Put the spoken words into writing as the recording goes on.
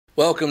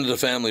Welcome to the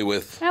family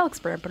with Alex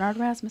Brant Bernard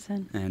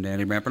Rasmussen. And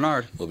Andy Brant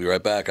Bernard. We'll be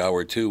right back,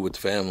 hour 2 with the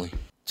family.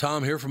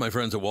 Tom here from my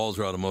friends at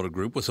Walzer Automotive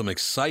Group with some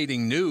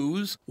exciting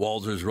news.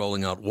 Walzer's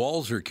rolling out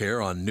Walzer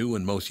Care on new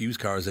and most used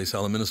cars they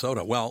sell in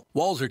Minnesota. Well,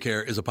 Walzer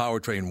Care is a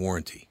powertrain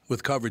warranty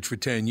with coverage for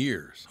 10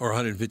 years or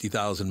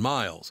 150,000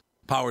 miles.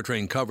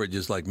 Powertrain coverage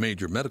is like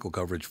major medical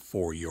coverage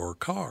for your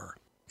car.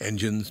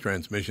 Engines,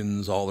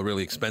 transmissions, all the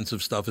really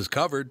expensive stuff is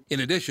covered. In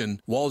addition,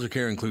 Walzer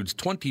Care includes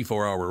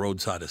 24-hour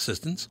roadside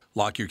assistance.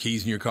 Lock your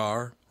keys in your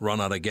car, run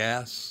out of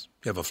gas,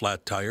 you have a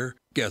flat tire.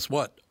 Guess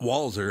what?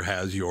 Walzer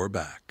has your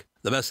back.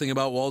 The best thing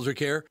about Walzer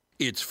Care,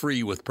 it's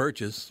free with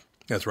purchase.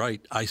 That's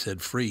right, I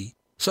said free.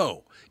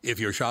 So, if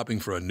you're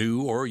shopping for a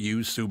new or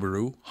used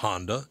Subaru,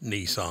 Honda,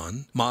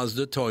 Nissan,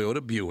 Mazda,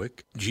 Toyota,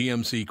 Buick,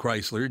 GMC,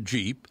 Chrysler,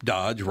 Jeep,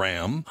 Dodge,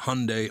 Ram,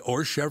 Hyundai,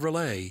 or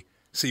Chevrolet,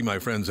 see my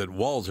friends at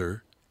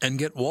Walzer and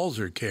get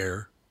Walzer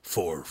Care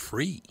for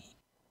free.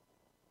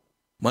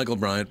 Michael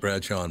Bryant,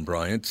 Bradshaw and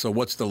Bryant. So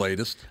what's the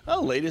latest?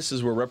 Well, the latest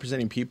is we're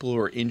representing people who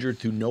are injured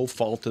through no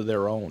fault of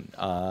their own.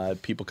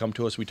 People come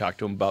to us. We talk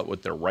to them about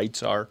what their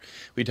rights are.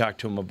 We talk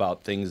to them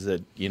about things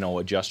that,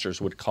 adjusters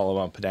would call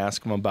them up and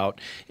ask them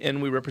about.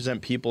 And we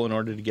represent people in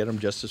order to get them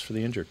justice for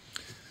the injured.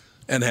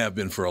 And have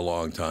been for a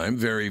long time.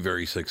 Very,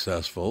 very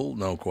successful,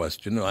 no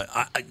question.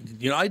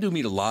 I do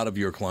meet a lot of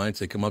your clients.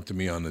 They come up to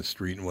me on the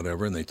street and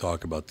whatever, and they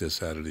talk about this,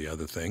 that, or the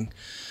other thing.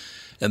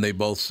 And they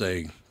both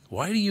say,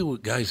 why do you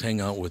guys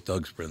hang out with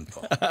Doug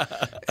Sprinthal?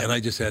 And I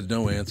just had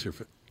no answer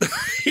for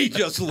He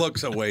just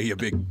looks away, you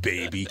big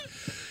baby.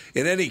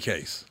 In any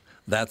case,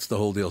 that's the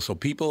whole deal. So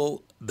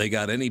people, they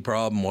got any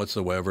problem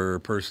whatsoever,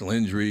 personal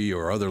injury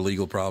or other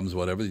legal problems,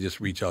 whatever, they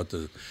just reach out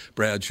to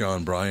Bradshaw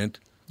and Bryant.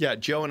 Yeah,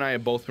 Joe and I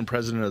have both been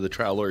president of the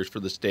trial lawyers for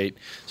the state,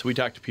 so we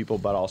talk to people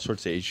about all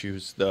sorts of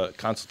issues. The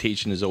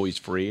consultation is always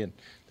free, and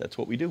that's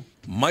what we do.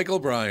 Michael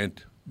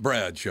Bryant,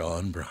 Bradshaw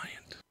and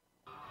Bryant.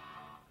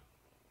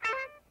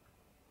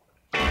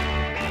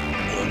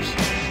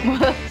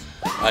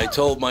 I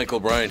told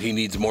Michael Bryant he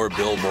needs more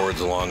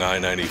billboards along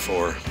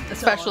I-94.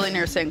 Especially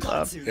near St.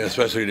 Cloud. Yeah,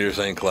 especially near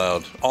St.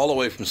 Cloud. All the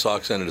way from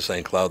Sauk Center to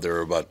St. Cloud, there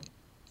are about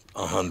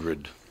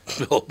 100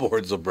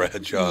 billboards of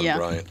Bradshaw and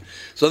Bryant.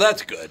 So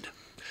that's good.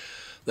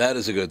 That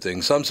is a good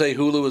thing. Some say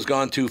Hulu has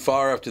gone too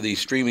far after the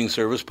streaming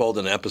service pulled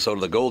an episode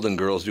of The Golden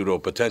Girls due to a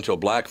potential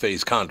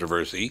blackface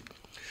controversy.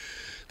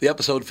 The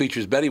episode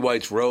features Betty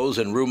White's Rose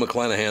and Rue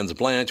McClanahan's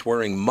Blanche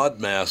wearing mud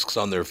masks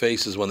on their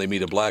faces when they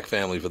meet a black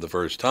family for the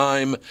first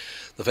time.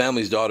 The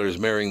family's daughter is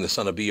marrying the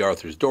son of B.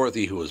 Arthur's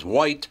Dorothy, who is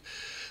white.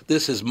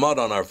 This is mud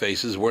on our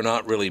faces. We're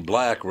not really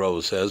black,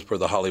 Rose says, per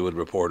The Hollywood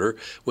Reporter,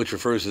 which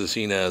refers to the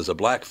scene as a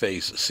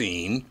blackface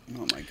scene.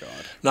 Oh, my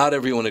God. Not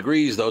everyone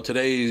agrees, though.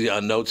 Today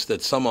notes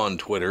that some on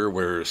Twitter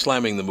were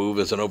slamming the move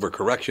as an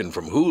overcorrection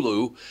from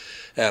Hulu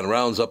and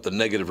rounds up the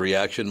negative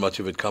reaction, much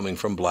of it coming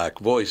from black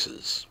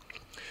voices.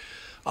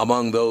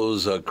 Among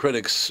those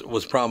critics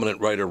was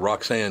prominent writer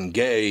Roxanne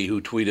Gay,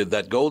 who tweeted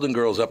that Golden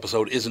Girls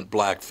episode isn't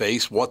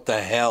blackface. What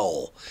the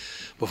hell?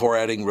 Before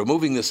adding,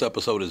 removing this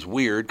episode is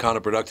weird,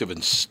 counterproductive,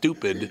 and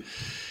stupid.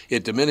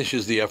 It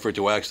diminishes the effort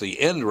to actually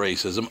end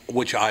racism,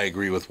 which I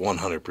agree with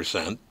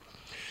 100%.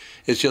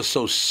 It's just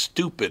so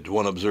stupid,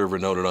 one observer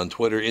noted on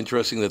Twitter.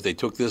 Interesting that they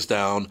took this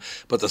down,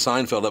 but the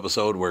Seinfeld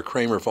episode where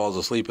Kramer falls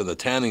asleep in the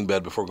tanning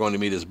bed before going to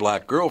meet his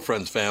black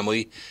girlfriend's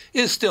family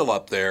is still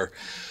up there.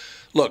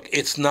 Look,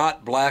 it's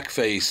not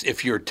blackface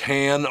if you're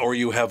tan or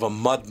you have a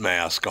mud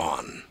mask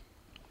on.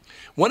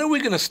 When are we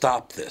going to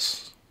stop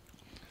this?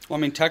 Well,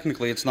 I mean,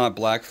 technically, it's not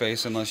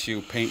blackface unless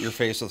you paint your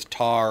face with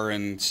tar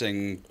and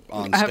sing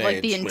on stage. I have,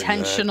 like, the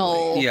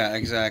intentional... Yeah,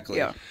 exactly.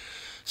 Yeah.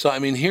 So, I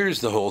mean,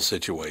 here's the whole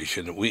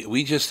situation.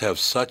 We just have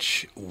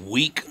such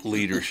weak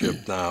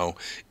leadership now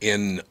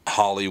in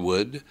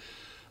Hollywood,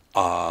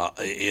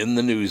 in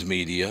the news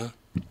media,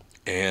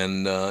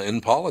 and in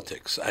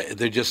politics.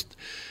 They're just...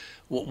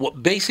 Well,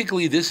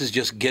 basically, this is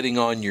just getting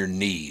on your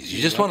knees.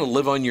 You just want to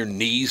live on your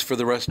knees for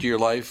the rest of your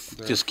life?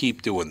 Just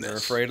keep doing this. They're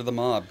afraid of the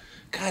mob.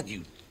 God,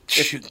 you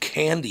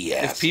candy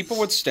ass. If people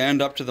would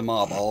stand up to the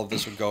mob, all of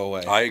this would go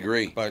away. I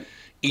agree. But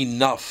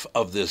enough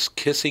of this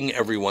kissing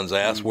everyone's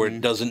ass where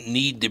it doesn't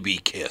need to be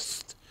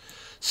kissed.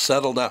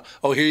 Settle down.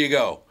 Oh, here you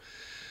go.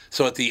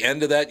 So at the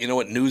end of that, you know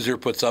what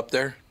Newser puts up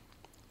there?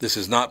 This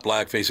is not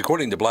blackface.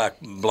 According to black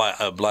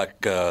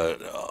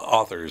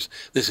authors,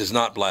 this is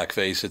not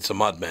blackface. It's a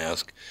mud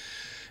mask.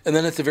 And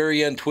then at the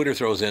very end, Twitter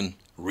throws in,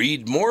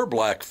 read more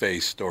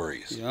blackface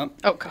stories. Yep.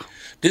 Oh, God.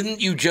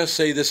 Didn't you just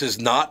say this is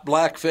not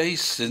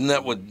blackface? Isn't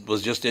that what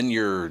was just in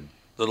your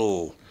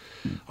little,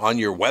 on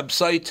your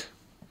website?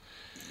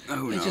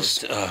 Who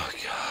knows? Oh,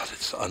 God,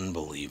 it's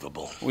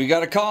unbelievable. We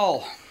got a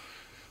call.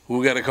 Who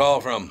we got a call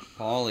from?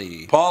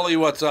 Paulie. Paulie,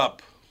 what's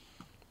up?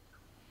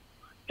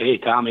 Hey,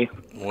 Tommy.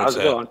 How's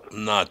it going?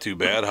 Not too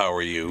bad. How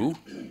are you?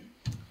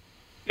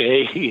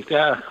 Hey,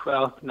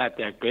 well, not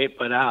that great,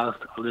 but I'll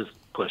just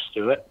push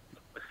through it.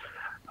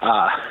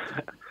 I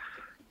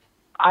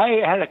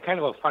had a kind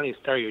of a funny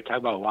story. You were talking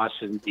about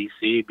Washington,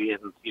 D.C. being,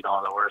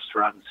 the worst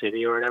run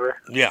city or whatever.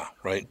 Yeah,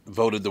 right.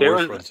 Voted the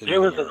worst run city. There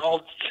was an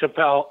old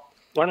Chappelle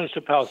one of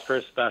Chappelle's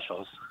first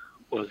specials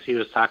was he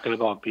was talking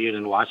about being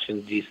in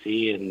Washington,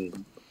 D.C.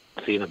 and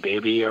seeing a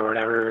baby or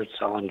whatever,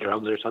 selling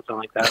drugs or something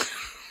like that.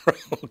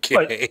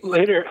 Okay. But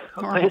later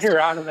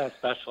on in that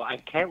special, I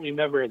can't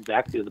remember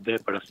exactly the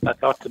bit, but it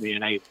stuck out to me,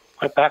 and I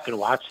went back and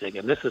watched it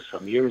again. This is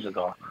from years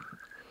ago.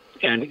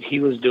 And he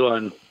was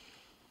doing,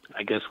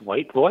 I guess,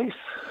 white voice.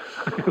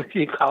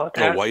 You call it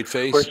that? Oh, white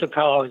face? Where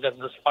Chappelle always does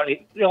this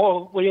funny, he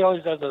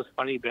always does those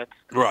funny bits.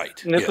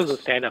 Right. And this yes. was a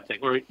stand-up thing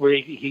where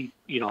he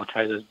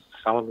tries to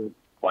sound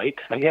white,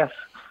 I guess.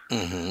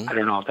 Mm-hmm. I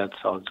don't know if that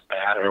sounds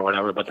bad or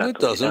whatever, but that's It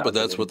doesn't, but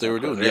that's what they were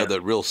doing. Yeah,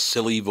 that real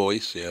silly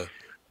voice, yeah.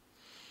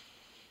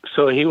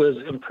 So he was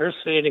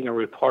impersonating a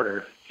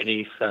reporter, and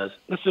he says,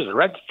 "This is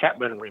Reg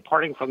Chapman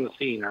reporting from the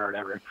scene," or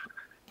whatever.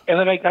 And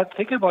then I got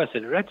thinking about it. I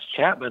said, Reg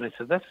Chapman. I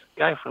said, that's the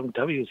guy from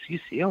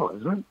WCCO,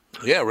 isn't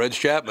it? Yeah, Reg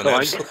Chapman. So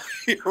absolutely.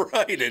 You're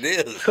right, it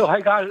is. So I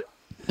got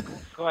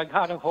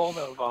a hold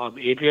of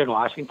Adrian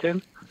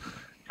Washington,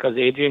 because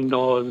Adrian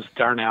knows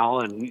Darnell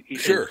and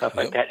stuff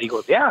like that. And he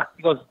goes, yeah.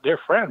 He goes, they're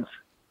friends.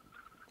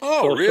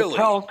 Oh, so really?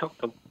 Chappelle took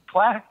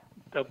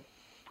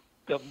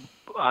the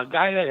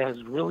guy that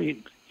has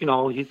really, he's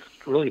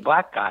a really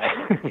black guy,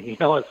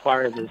 as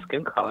far as his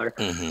skin color,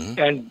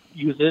 and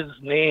used his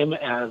name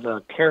as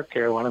a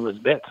character in one of his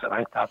bits. And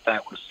I thought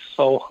that was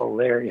so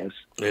hilarious.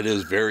 It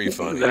is very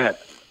funny.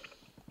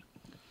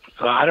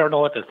 So I don't know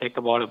what to think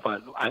about it,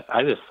 but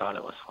I just thought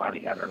it was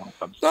funny. I don't know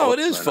if I'm No, it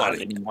is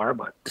funny anymore,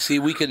 but see,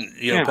 we can,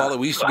 Paula,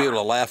 we used to be able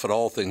to laugh at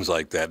all things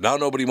like that. Now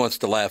nobody wants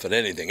to laugh at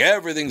anything.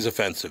 Everything's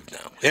offensive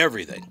now.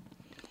 Everything.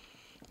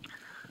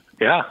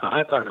 yeah,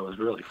 I thought it was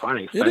really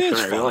funny. Especially is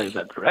when I realized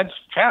that Reg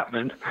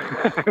Chapman.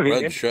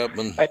 Reg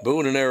Chapman,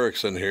 Boone and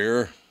Erickson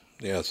here.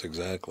 Yes,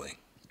 exactly.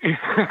 No,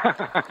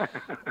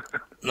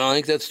 I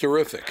think that's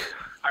terrific.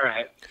 All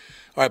right.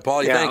 All right,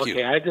 Paulie, thank you.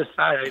 Okay, I just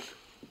thought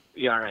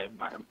yeah, all right,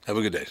 bye. Have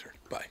a good day, sir.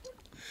 Bye.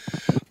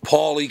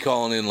 Paulie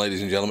calling in,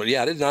 ladies and gentlemen.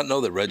 Yeah, I did not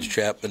know that Reg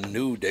Chapman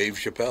knew Dave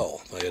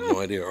Chappelle. I had no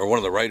idea. Or one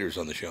of the writers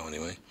on the show,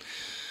 anyway.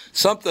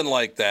 Something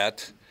like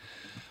that.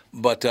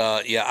 But,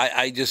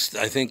 I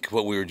think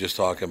what we were just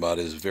talking about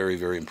is very,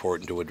 very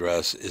important to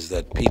address, is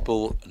that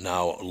people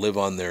now live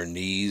on their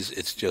knees.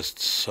 It's just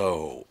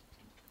so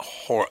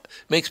horrible.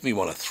 Makes me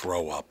want to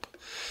throw up.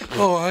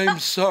 Oh, I'm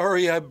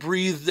sorry. I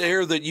breathed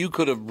air that you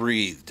could have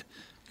breathed.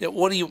 Yeah,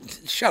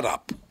 shut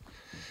up.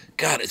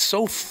 God, it's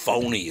so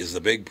phony is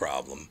the big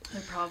problem.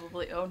 They're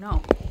probably, oh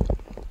no.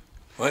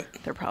 What?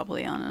 They're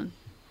probably on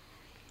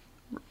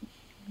a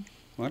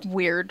What?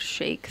 weird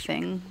shake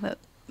thing that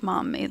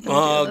Mom made them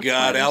Oh, do. That's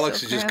God, why they're Alex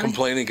so is just crabby.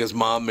 complaining because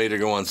Mom made her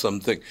go on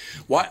something.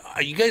 Why?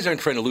 You guys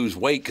aren't trying to lose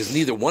weight because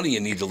neither one of you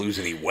need to lose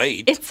any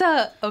weight. It's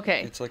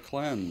okay. It's a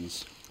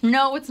cleanse.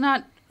 No, it's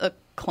not a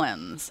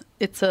cleanse.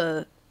 It's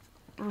a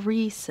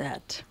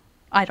reset.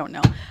 I don't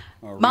know.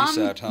 A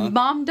reset, huh?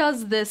 Mom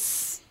does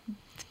this.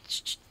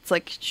 It's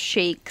like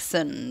shakes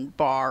and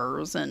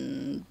bars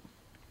and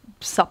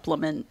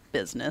supplement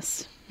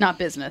business. Not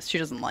business. She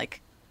doesn't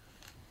like.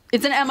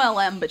 It's an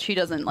MLM, but she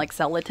doesn't like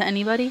sell it to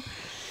anybody.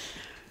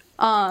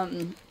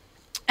 And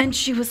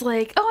she was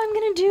like, "Oh, I'm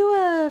gonna do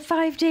a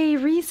 5-day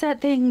reset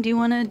thing. Do you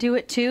want to do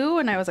it too?"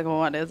 And I was like, "Well,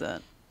 what is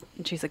it?"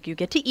 And she's like, "You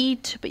get to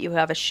eat, but you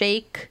have a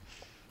shake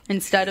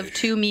instead of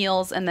 2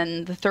 meals, and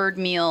then the third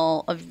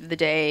meal of the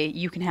day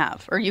you can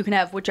have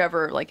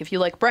whichever. Like if you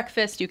like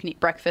breakfast, you can eat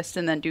breakfast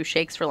and then do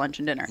shakes for lunch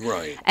and dinner.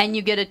 Right. And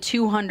you get a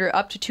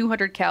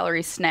 200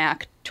 calorie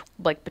snack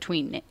like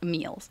between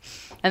meals,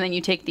 and then you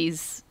take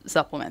these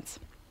supplements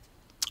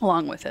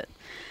along with it."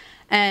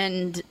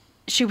 And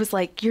she was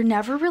like, "You're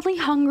never really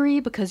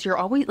hungry because you're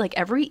always like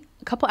every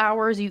couple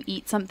hours you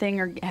eat something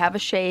or have a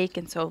shake,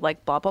 and so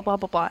like blah blah blah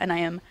blah blah." And I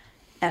am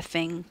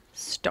effing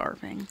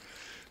starving.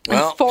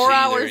 Well, and 4 see,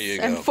 hours. there you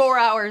go. And 4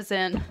 hours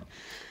in.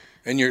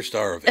 And you're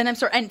starving. And I'm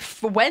sorry. And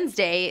for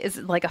Wednesday is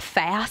like a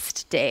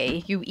fast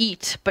day. You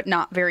eat, but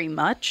not very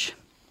much.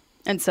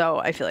 And so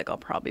I feel like I'll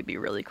probably be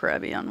really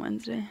crabby on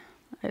Wednesday.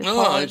 I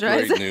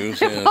apologize. That's great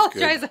news. I Yeah, that's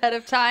apologize good. ahead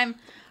of time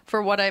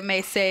for what I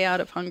may say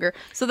out of hunger.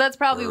 So that's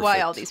probably why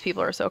Perfect. all these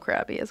people are so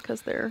crabby, is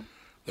because they're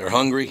They're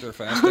hungry. They're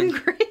fasting.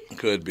 hungry.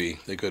 Could be.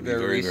 They could be They're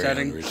very,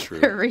 resetting. very hungry. It's true.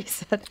 They're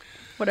reset,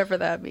 whatever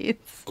that means.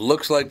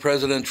 Looks like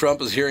President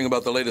Trump is hearing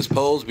about the latest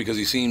polls because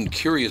he seemed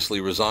curiously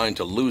resigned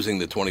to losing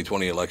the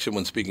 2020 election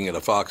when speaking at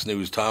a Fox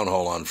News town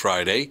hall on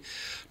Friday.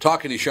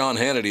 Talking to Sean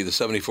Hannity, the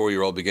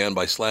 74-year-old began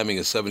by slamming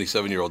his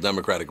 77-year-old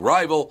Democratic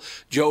rival,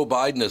 Joe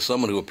Biden, as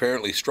someone who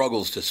apparently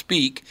struggles to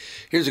speak.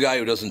 Here's a guy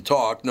who doesn't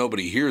talk.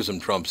 Nobody hears him,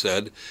 Trump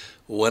said.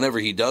 Whenever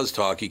he does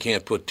talk, he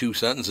can't put 2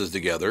 sentences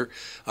together.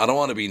 I don't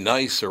want to be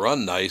nice or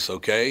unnice,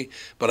 okay?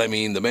 But, I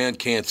mean, the man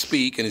can't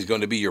speak, and he's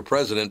going to be your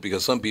president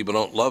because some people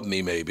don't love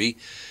me, maybe.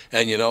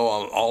 And,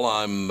 all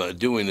I'm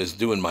doing is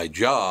doing my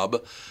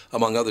job.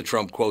 Among other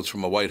Trump quotes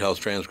from a White House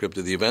transcript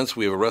of the events,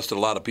 we have arrested a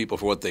lot of people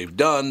for what they've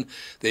done.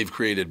 They've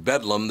created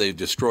bedlam. They've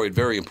destroyed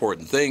very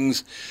important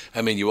things.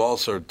 I mean, you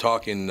also are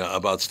talking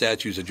about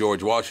statues of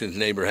George Washington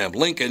and Abraham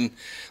Lincoln.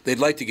 They'd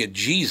like to get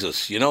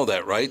Jesus. You know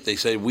that, right? They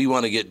say, we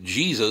want to get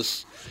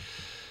Jesus.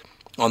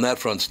 On that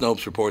front,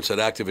 Snopes reports that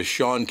activist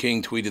Sean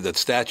King tweeted that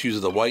statues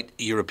of the white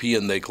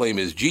European they claim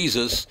is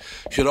Jesus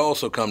should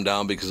also come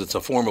down because it's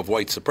a form of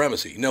white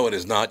supremacy. No, it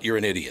is not. You're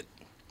an idiot.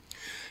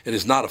 It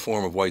is not a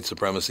form of white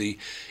supremacy.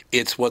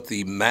 It's what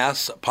the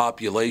mass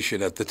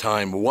population at the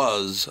time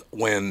was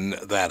when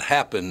that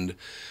happened.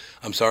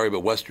 I'm sorry, but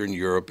Western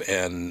Europe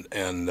and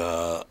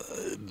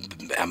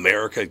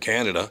America,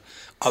 Canada,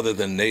 other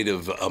than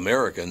Native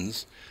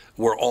Americans,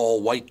 were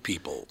all white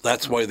people.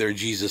 That's why their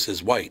Jesus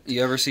is white.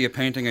 You ever see a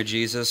painting of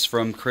Jesus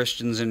from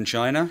Christians in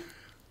China?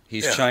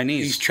 He's Yeah,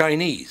 Chinese. He's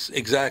Chinese,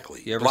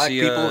 exactly. You ever Black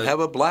see people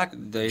have a black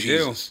They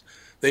Jesus.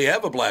 They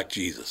have a black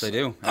Jesus. They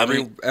do. I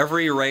mean,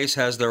 Every race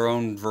has their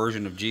own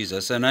version of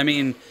Jesus. And I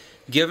mean,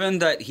 given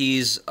that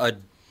he's a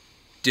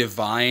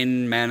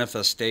divine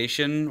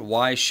manifestation,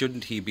 why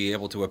shouldn't he be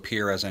able to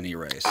appear as any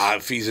race?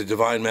 if he's a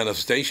divine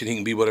manifestation, he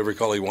can be whatever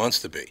color he wants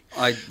to be.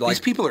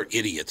 These people are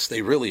idiots.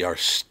 They really are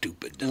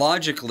stupid.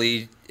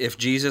 Logically, if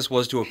Jesus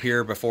was to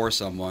appear before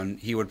someone,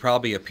 he would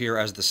probably appear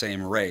as the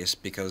same race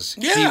because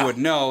he Yeah. would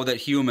know that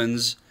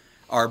humans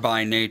are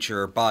by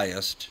nature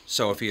biased.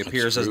 So if he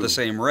appears as true. the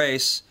same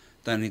race,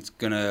 then he's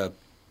going to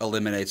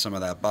eliminate some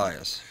of that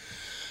bias.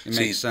 It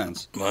makes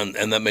sense.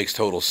 And that makes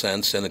total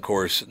sense. And of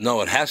course,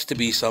 no, it has to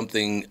be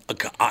something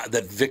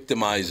that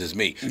victimizes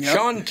me. Yep.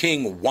 Sean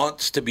King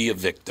wants to be a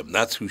victim.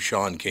 That's who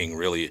Sean King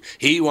really is.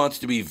 He wants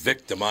to be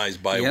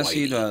victimized by Yes,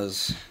 he Whitey.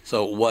 does.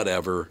 So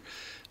whatever.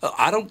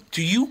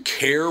 Do you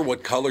care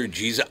what color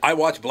Jesus? I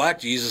watch Black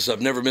Jesus.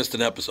 I've never missed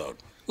an episode.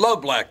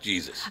 Love Black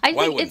Jesus. I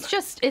Why think wouldn't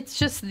it's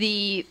just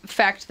the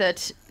fact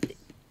that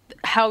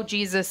how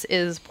Jesus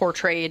is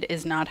portrayed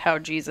is not how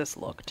Jesus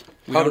looked.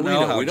 How do we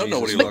know? how We don't know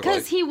what Jesus he looked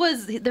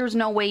Because like. there's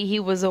no way he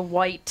was a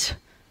white.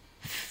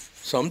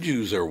 Some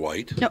Jews are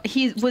white. No,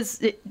 he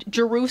was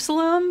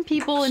Jerusalem.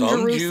 People in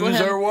Some Jerusalem.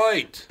 Jews are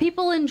white.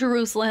 People in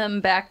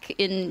Jerusalem back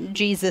in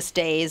Jesus'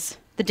 days,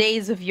 the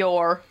days of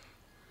yore,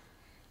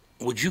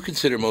 Would you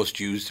consider most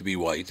Jews to be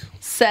white?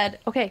 said,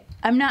 "Okay,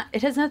 I'm not."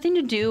 It has nothing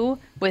to do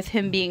with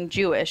him being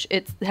Jewish.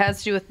 It has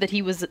to do with that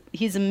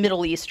he's a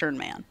Middle Eastern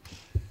man,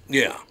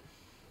 Yeah.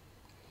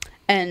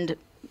 and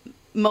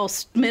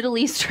most Middle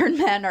Eastern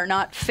men are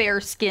not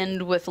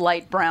fair-skinned with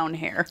light brown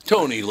hair.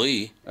 Tony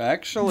Lee.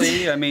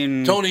 Actually, I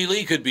mean, Tony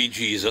Lee could be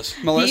Jesus.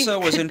 Melissa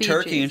He was could in be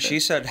Turkey, and Jesus. she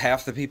said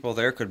half the people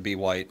there could be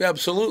white.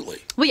 Absolutely.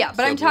 Well, yeah,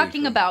 but I'm Absolutely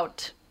talking true.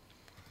 about.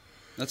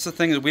 That's the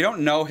thing, is we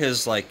don't know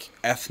his, like,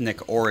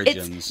 ethnic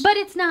origins. But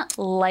it's not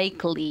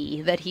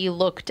likely that he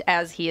looked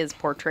as he is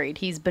portrayed.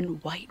 He's been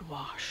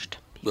whitewashed.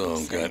 people Oh,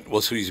 say. God.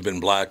 Well, so he's been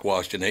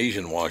blackwashed and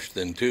Asian washed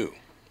then, too.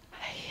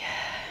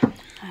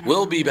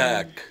 We'll be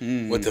back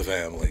with the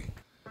family.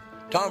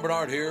 Tom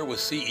Bernard here with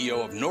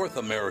CEO of North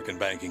American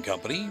Banking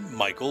Company,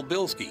 Michael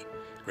Bilski.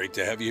 Great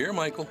to have you here,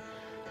 Michael.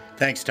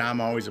 Thanks, Tom.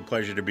 Always a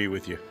pleasure to be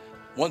with you.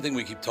 One thing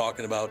we keep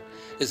talking about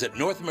is that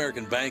North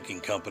American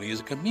Banking Company is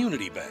a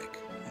community bank.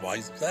 Why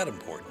is that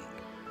important?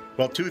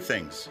 Well, two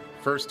things.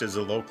 First, as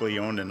a locally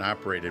owned and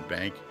operated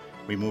bank,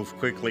 we move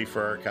quickly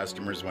for our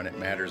customers when it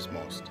matters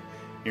most.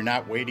 You're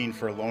not waiting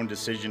for a loan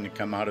decision to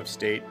come out of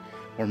state.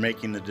 We're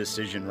making the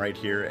decision right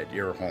here at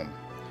your home.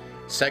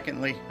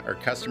 Secondly, our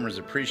customers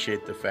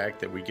appreciate the fact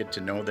that we get to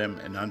know them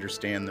and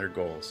understand their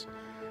goals.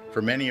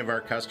 For many of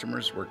our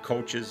customers, we're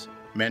coaches,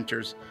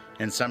 mentors,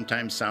 and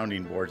sometimes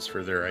sounding boards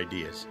for their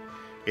ideas.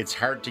 It's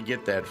hard to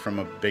get that from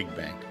a big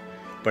bank,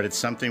 but it's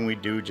something we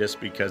do just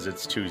because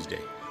it's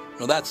Tuesday.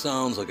 Well, that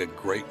sounds like a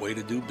great way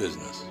to do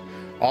business.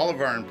 All of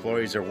our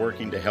employees are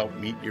working to help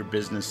meet your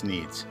business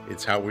needs.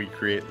 It's how we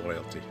create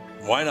loyalty.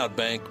 Why not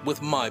bank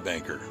with my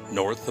banker,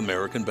 North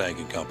American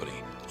Banking Company?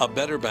 A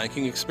better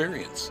banking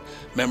experience.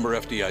 Member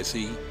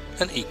FDIC,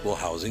 an equal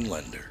housing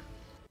lender.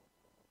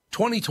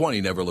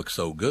 2020 never looked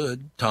so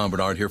good. Tom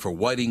Bernard here for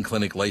Whiting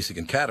Clinic LASIK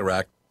and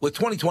Cataract. With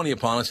 2020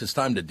 upon us, it's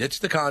time to ditch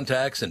the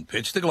contacts and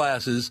pitch the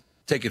glasses.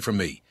 Take it from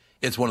me.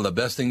 It's one of the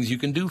best things you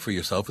can do for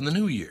yourself in the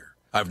new year.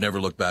 I've never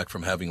looked back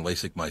from having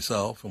LASIK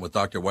myself, and with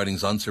Dr.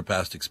 Whiting's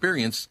unsurpassed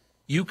experience,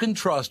 you can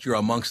trust you're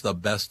amongst the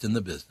best in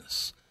the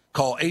business.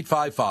 Call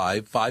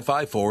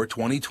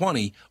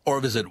 855-554-2020 or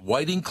visit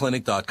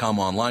whitingclinic.com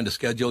online to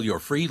schedule your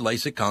free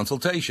LASIK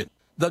consultation.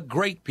 The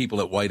great people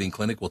at Whiting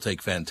Clinic will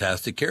take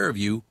fantastic care of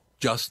you,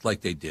 just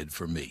like they did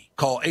for me.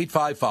 Call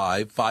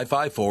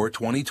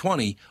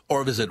 855-554-2020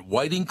 or visit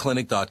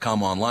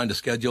whitingclinic.com online to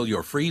schedule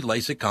your free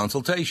LASIK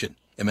consultation.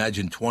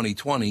 Imagine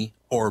 2020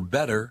 or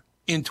better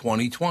in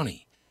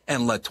 2020.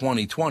 And let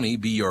 2020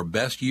 be your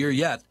best year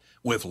yet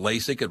with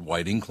LASIK at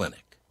Whiting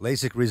Clinic.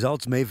 LASIK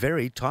results may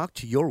vary. Talk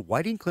to your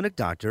Whiting Clinic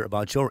doctor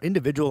about your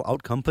individual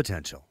outcome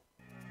potential.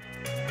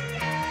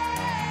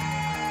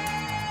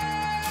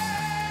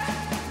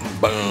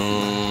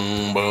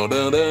 Boom,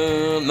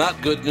 ba-da-da.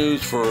 Not good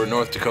news for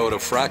North Dakota.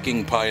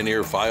 Fracking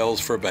pioneer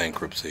files for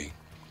bankruptcy.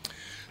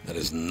 That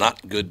is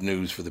not good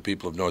news for the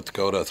people of North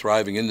Dakota. A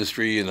thriving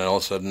industry, and then all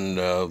of a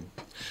sudden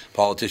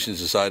politicians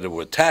decided to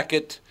attack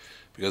it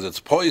because it's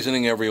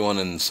poisoning everyone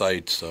in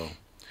sight. So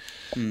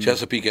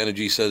Chesapeake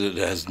Energy says it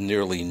has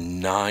nearly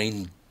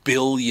 $9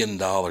 billion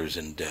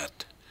in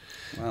debt.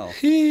 Wow.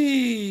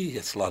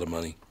 It's a lot of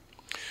money.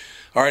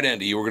 All right,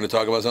 Andy, you were going to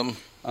talk about something?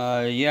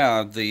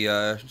 Yeah,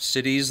 the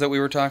cities that we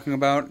were talking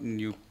about, and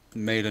you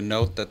made a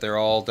note that they're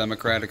all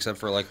Democrat except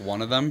for like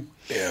one of them.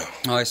 Yeah.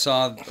 I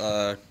saw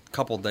a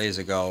couple days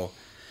ago,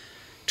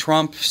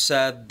 Trump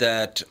said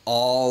that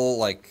all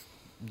like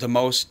the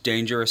most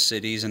dangerous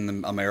cities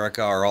in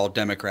America are all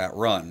Democrat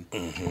run.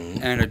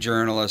 Mm-hmm. And a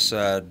journalist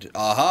said,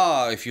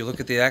 aha, if you look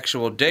at the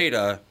actual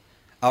data,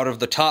 out of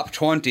the top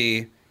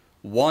 20,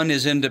 one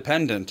is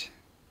independent.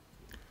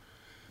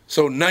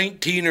 So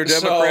 19 are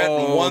Democrat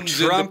so and one's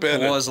Trump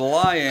independent. was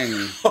lying.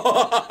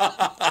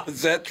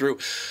 Is that true?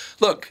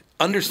 Look,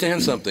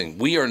 understand something.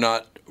 We are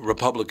not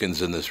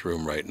Republicans in this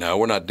room right now.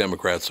 We're not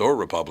Democrats or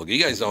Republicans.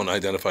 You guys don't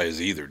identify as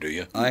either, do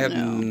you? I have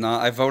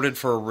not. I voted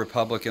for a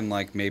Republican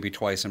like maybe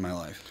twice in my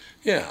life.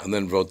 Yeah, and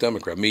then vote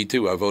Democrat. Me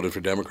too. I voted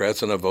for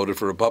Democrats and I voted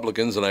for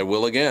Republicans, and I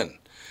will again.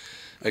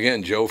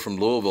 Again, Joe from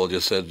Louisville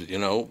just said, you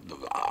know,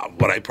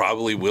 what I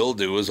probably will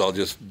do is I'll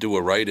just do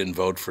a write-in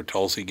vote for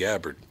Tulsi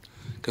Gabbard,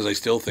 because I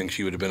still think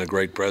she would have been a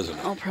great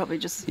president. I'll probably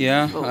just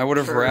Yeah, vote I would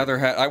have for- rather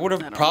had. I would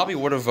have probably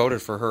would have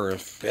voted for her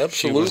if Absolutely.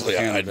 she was the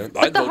candidate. I'd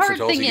But the vote for hard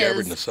Tulsi thing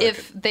Gabbard in a is, second.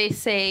 if they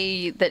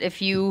say that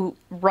if you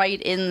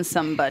write in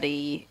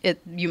somebody,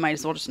 you might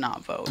as well just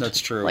not vote. That's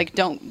true. Like,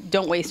 don't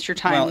waste your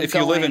time. Well, if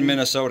you live in going-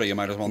 Minnesota, you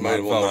might as well Might not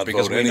as well vote not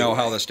because vote we know anyway.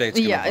 how the state's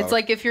going to Yeah, vote. it's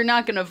like if you're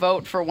not going to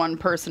vote for one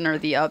person or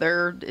the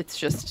other, it's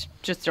just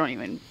don't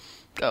even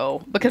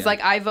go. Because Yeah.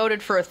 like I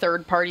voted for a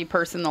third party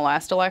person the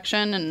last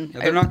election, and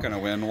Yeah, they're not going to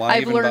win. Why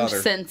I've even learned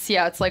bother? since.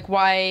 Yeah, it's like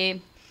why.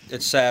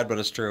 It's sad, but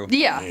it's true.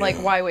 Yeah, like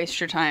why waste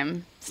your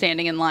time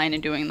standing in line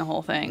and doing the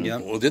whole thing?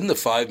 Yep. Well, didn't the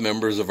 5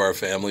 members of our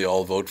family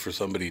all vote for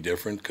somebody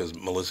different because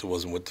Melissa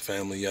wasn't with the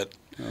family yet?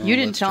 You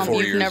didn't tell true. me.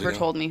 4 You've years never ago.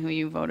 told me who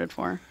you voted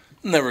for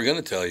Never going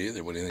to tell you.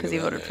 What do you think? because of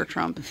you that, voted for Andy?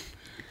 Trump.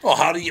 Oh,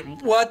 how do you?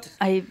 What?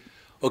 I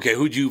Okay,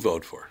 who'd you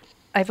vote for?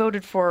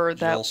 voted for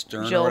that Jill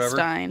Stern or Jill whatever?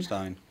 Stein.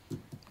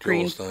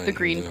 Joel Stein, the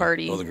Green yeah.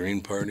 Party. Oh, the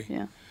Green Party.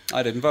 Yeah.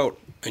 I didn't vote.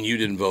 And you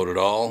didn't vote at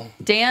all?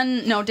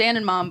 Dan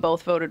and Mom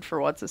both voted for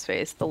what's his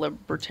face, the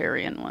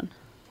Libertarian one.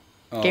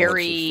 Oh,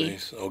 Gary. What's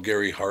his face? Oh,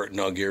 Gary Hart.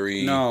 No,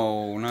 Gary.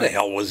 No, not What the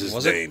hell was his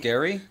Was name? it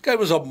Gary? Guy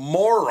was a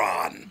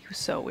moron. He was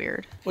so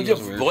weird. Well,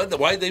 was weird.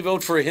 why'd they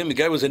vote for him? The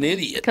guy was an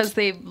idiot. Because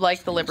they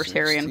like the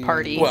Libertarian 16.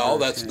 Party. Well,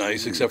 that's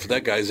nice, except for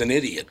that guy's an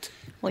idiot.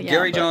 Well, yeah,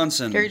 Gary but-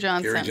 Johnson. Gary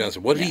Johnson. Gary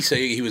Johnson. What did he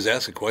say? He was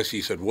asked a question.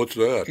 He said, "What's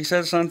that?" He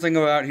said something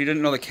about he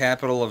didn't know the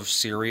capital of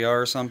Syria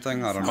or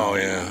something. I don't know. Oh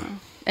yeah.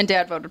 And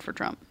Dad voted for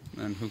Trump.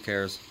 And who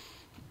cares?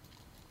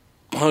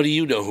 How do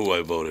you know who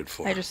I voted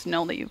for? I just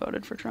know that you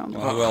voted for Trump.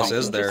 Well, who else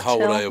is I can there? just How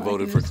would tell. I have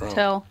voted can for just Trump?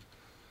 Tell.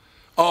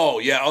 Oh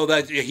yeah. Oh,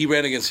 that he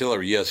ran against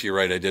Hillary. Yes, you're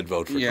right. I did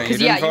vote for Yeah, Trump. you 'Cause,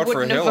 didn't yeah, you vote for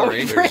wouldn't have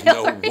Hillary. voted for There's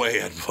no Hillary.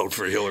 way I'd vote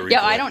for Hillary. Yeah,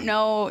 I Clinton. don't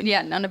know.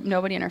 Yeah,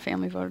 nobody in our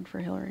family voted for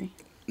Hillary.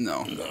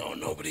 No. No,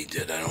 nobody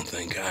did. I don't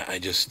think. I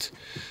just.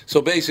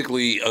 So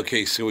basically,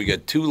 okay. So we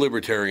got 2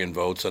 libertarian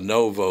votes, a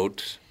no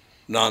vote,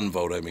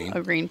 non-vote. I mean,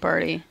 A Green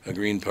Party. a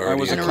Green Party. I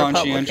was a And a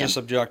conscientious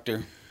Republican.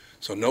 objector.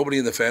 So nobody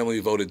in the family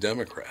voted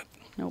Democrat.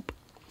 Nope.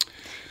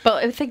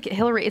 But I think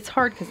Hillary. It's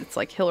hard because it's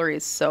like Hillary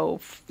is so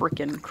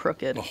freaking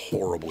crooked. A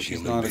horrible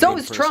human not a being. So good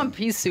is person. Trump.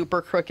 He's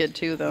super crooked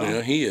too, though.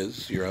 Yeah, he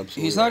is. You're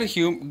absolutely. He's not a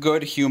right.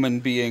 good human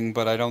being,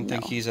 but I don't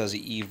think No. he's as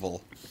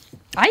evil.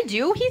 I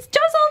do. He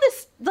does all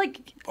this like.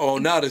 Oh,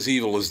 not as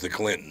evil as the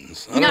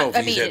Clintons. I don't know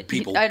if he's had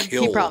people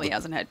killed. He probably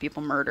hasn't had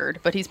people murdered,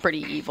 but he's pretty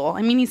evil.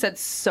 I mean, he's had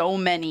so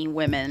many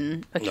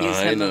women accuse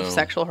I him know. of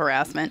sexual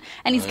harassment,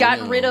 and he's I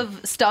gotten know. rid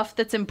of stuff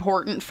that's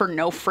important for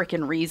no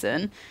freaking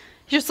reason.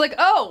 He's just like,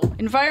 oh,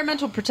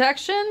 environmental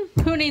protection?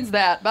 Who needs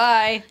that?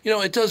 Bye. You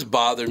know, it does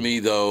bother me,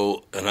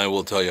 though, and I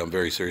will tell you I'm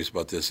very serious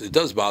about this. It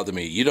does bother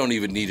me. You don't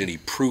even need any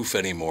proof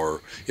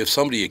anymore. If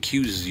somebody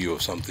accuses you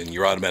of something,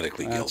 you're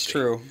automatically guilty. That's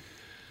true.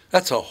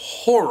 That's a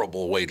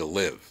horrible way to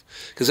live.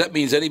 Because that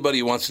means anybody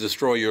who wants to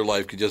destroy your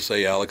life could just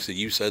say, Alex, that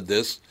you said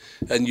this,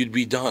 and you'd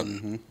be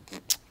done.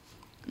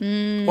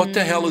 What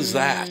the hell is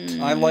that?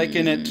 I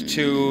liken it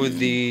to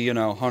the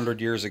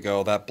 100 years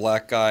ago, that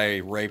black guy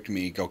raped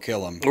me, go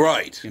kill him.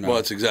 Right. You know, Well,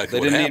 that's exactly They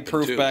what didn't need happened,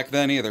 proof too. back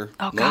then either.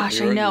 Oh No, gosh,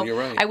 you're I right, know. you're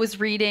right. I was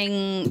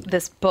reading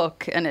this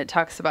book and it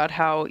talks about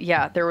how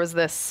there was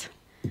this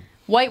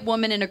white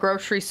woman in a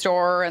grocery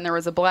store and there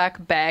was a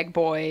black bag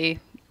boy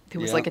who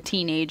was Yeah. like a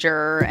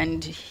teenager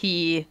and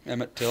he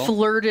Emmett Till?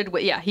 flirted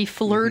with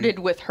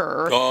with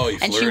her. Oh, he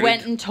and she flirted?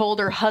 went and told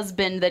her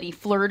husband that he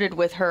flirted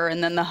with her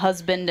and then the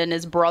husband and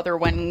his brother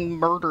went and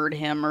murdered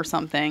him or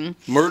something.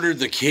 Murdered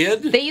the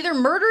kid? They either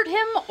murdered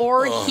him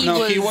or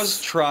he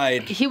was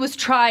tried. he was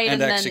tried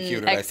And and,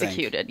 executed, then I think.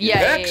 executed. Yeah.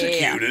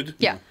 Executed?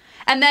 Yeah.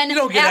 And then You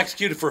don't get af-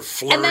 executed for And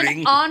flirting.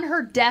 then on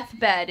her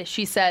deathbed,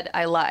 she said,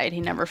 "I lied. He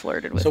never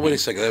flirted with So me." wait a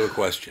second, I have a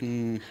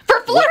question.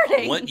 For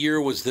flirting. What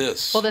year was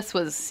this? Well, this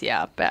was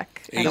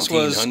back. I This don't-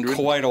 was 1800?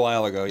 quite a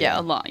while ago. yeah,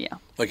 a lot. Yeah.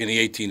 Like in the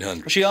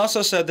 1800s. She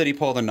also said that he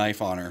pulled a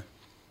knife on her.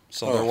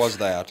 So there was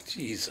that.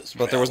 Jesus.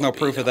 But there was no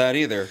proof of that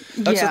either.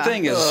 That's Yeah. the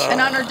thing is,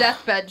 And on her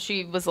deathbed,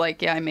 she was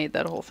like, "Yeah, I made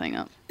that whole thing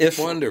up." if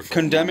Wonderful.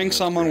 condemning That's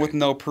someone great. with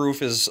no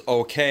proof is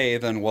okay,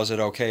 then was it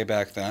okay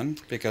back then?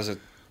 Because it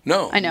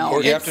No. I know.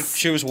 Or- You have to It's-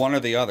 choose one or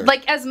the other.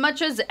 Like, as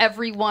much as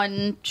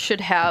everyone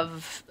should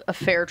have a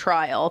fair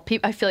trial,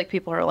 I feel like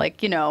people are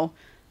like,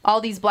 all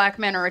these black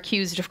men are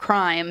accused of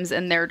crimes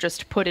and they're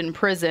just put in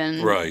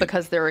prison Right.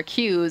 because they're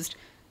accused.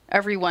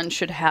 Everyone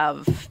should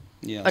have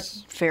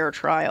yes. a fair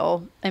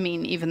trial. I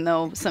mean, even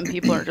though some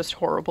people are just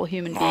horrible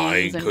human I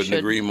beings and couldn't should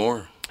agree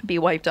more. be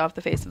wiped off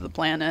the face of the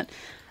planet.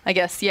 I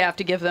guess you have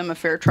to give them a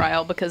fair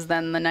trial because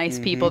then the nice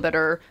people that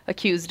are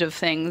accused of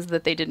things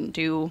that they didn't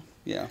do,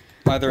 Yeah.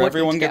 Either Wouldn't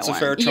everyone get gets a one.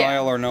 fair Yeah.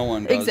 trial or no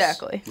one does.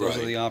 Exactly. Those are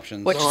Right. the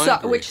options. which No, I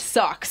agree. which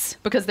sucks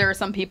because there are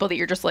some people that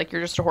you're just a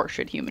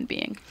horseshit human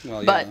being.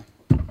 Well, But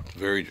yeah.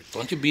 Very. Why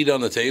don't you beat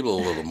on the table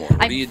a little more?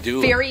 What I'm are you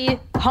doing? very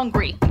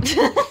hungry.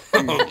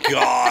 Oh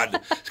God!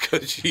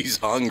 Because she's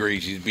hungry.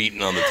 She's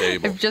beating on the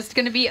table. I'm just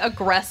gonna be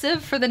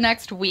aggressive for the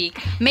next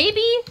week.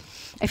 Maybe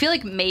I feel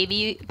like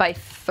maybe by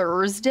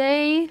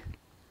Thursday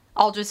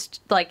I'll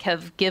just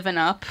have given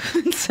up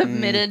and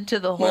submitted to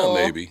the whole Well,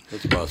 maybe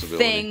that's a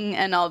possibility. thing,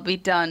 and I'll be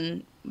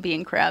done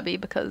being crabby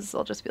because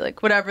I'll just be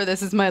like, whatever,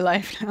 this is my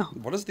life now.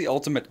 What is the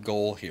ultimate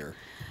goal here?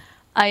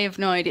 I have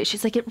no idea.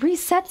 She's like, it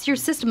resets your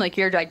system, like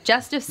your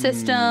digestive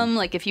system,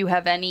 like if you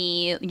have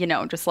any,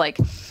 just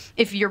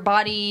if your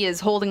body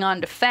is holding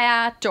on to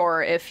fat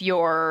or if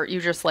you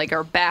just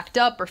are backed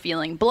up or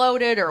feeling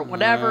bloated or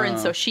whatever. And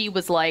so she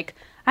was like,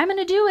 I'm going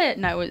to do it.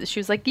 And she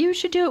was like, you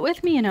should do it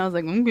with me. And I was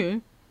like,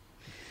 okay.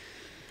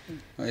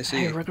 I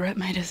see. I regret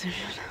my decision.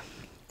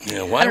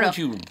 Yeah. Why don't would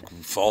you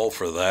fall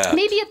for that?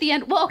 Maybe at the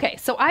end. Well, okay.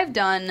 So I've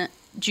done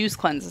juice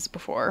cleanses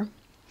before.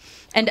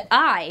 And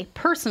I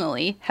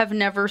personally have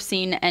never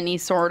seen any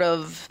sort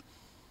of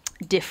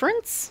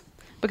difference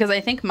because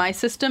I think my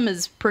system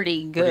is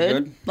pretty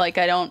good. good? Like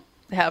I don't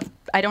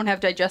have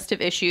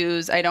digestive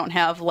issues. I don't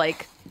have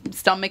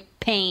stomach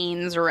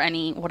pains or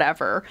any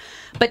whatever.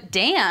 But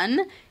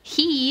Dan,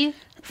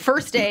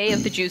 first day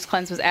of the juice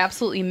cleanse was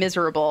absolutely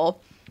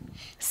miserable.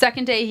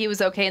 Second day he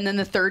was okay, and then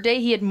the third day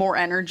he had more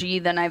energy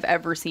than I've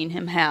ever seen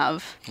him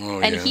have.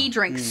 Oh, and yeah. he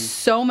drank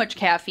so much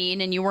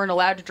caffeine, and you weren't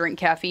allowed to drink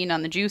caffeine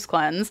on the juice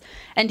cleanse.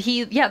 And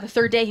the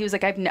third day he was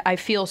like, I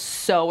feel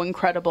so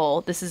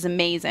incredible. This is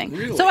amazing.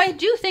 Really? So I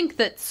do think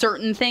that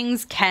certain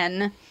things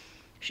can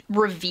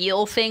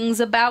reveal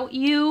things about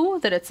you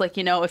that it's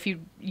if you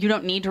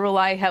don't need to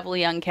rely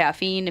heavily on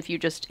caffeine if you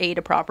just ate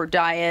a proper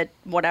diet,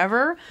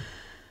 whatever.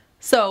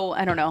 So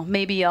I don't know,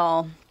 maybe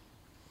I'll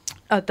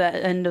at the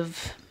end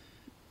of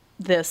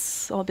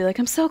this I'll be like,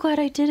 I'm so glad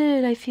I did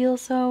it, I feel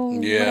so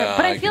Yeah, whatever.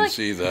 But I I feel can like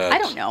see that. I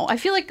don't know, I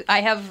feel like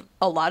I have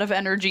a lot of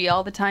energy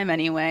all the time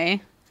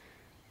anyway.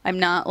 I'm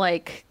not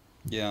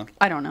Yeah.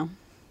 I don't know.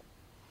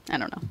 I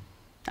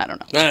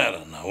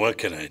don't know. What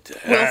can I do?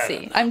 We'll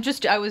see.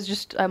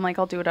 I'm like,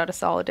 I'll do it out of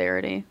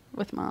solidarity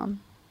with Mom.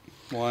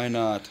 Why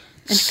not?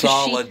 And 'cause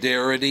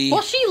Solidarity.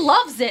 Well, she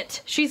loves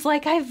it. She's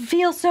like, I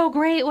feel so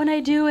great when I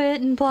do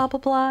it, and blah blah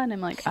blah. And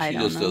I'm like, I She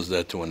don't just know. does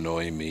that to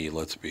annoy me.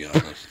 Let's be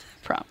honest.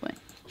 Probably.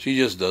 She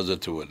just does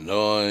it to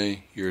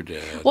annoy your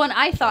dad. Well, and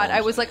I thought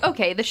I was like,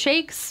 okay, the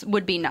shakes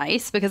would be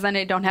nice because then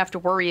I don't have to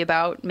worry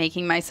about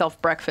making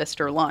myself breakfast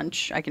or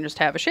lunch. I can just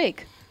have a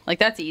shake.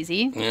 That's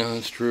easy. Yeah,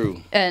 that's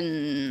true.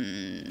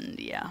 And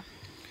yeah,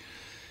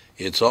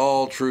 It's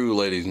all true,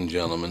 ladies and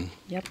gentlemen.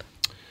 yep,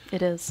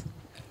 it is.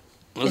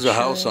 There's It a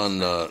sure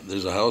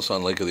house is.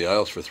 on Lake of the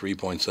Isles for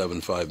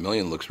 $3.75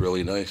 million. Looks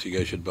really nice. You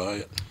guys should buy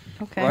it.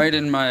 Okay. Right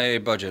in my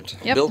budget.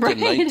 Yep, Built right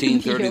in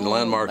 1930, the Yo,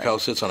 landmark but-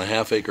 house sits on a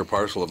half-acre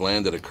parcel of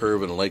land at a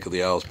curve in the Lake of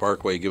the Isles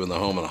Parkway, giving the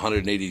home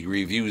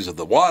 180-degree views of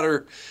the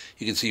water.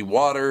 You can see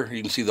water.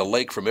 You can see the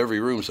lake from every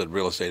room, said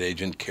real estate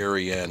agent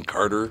Carrie Ann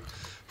Carter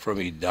from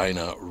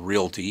Edina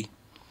Realty.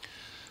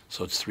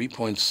 So it's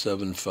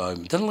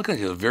 3.75. It doesn't look like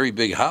it's a very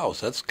big house.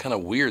 That's kind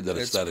of weird that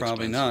it's It's that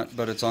probably expensive. not,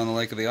 but it's on the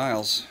Lake of the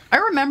Isles. I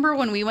remember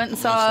when we went and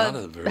saw it's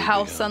not a very the big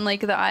house house. on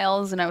Lake of the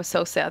Isles, and I was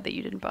so sad that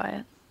you didn't buy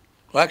it.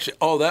 Well, actually,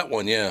 that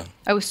one, yeah.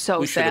 I was so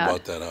We should have sad.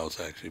 bought that house,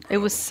 actually. It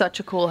was probably. such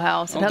a cool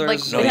house. It Oh, had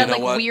there's- No, it you had know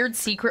what? weird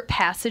secret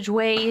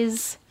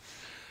passageways,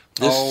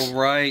 This- Oh,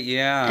 right,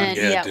 yeah. and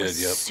Yeah, it it did,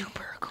 was yep.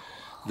 super cool.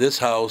 This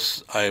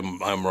house,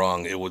 I'm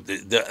wrong.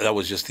 That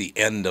was just the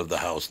end of the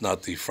house,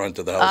 not the front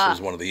of the house. It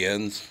was one of the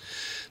ends.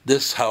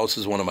 This house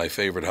is one of my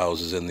favorite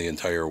houses in the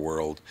entire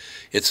world.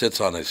 It sits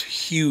on this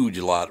huge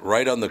lot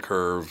right on the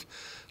curve.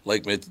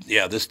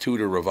 This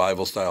Tudor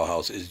revival style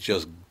house is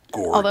just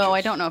gorgeous. Although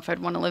I don't know if I'd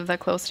want to live that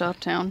close to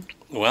Uptown.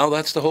 Well,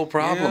 that's the whole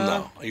problem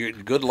Yeah. now.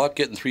 Good luck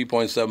getting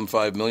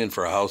 $3.75 million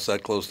for a house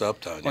that close to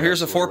Uptown. Well, You're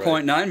here's a absolutely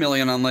right. $4.9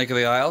 million on Lake of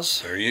the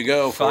Isles. There you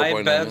go. 5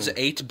 $4.9 beds,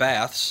 million. 8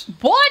 baths,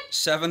 What?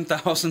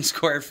 7,000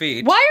 square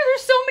feet. Why are there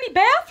so many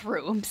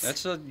bathrooms?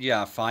 That's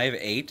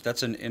 5-8.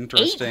 That's an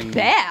interesting. 8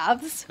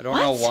 baths. I don't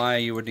know why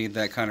you would need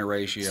that kind of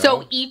ratio.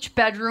 So each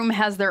bedroom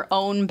has their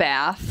own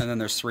bath, and then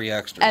there's 3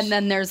 extras. and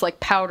then there's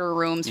powder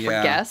rooms for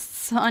Yeah.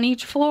 guests on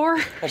each floor or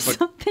Oh, but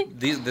something.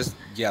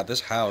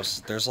 this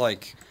house,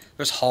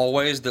 there's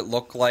hallways that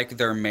look like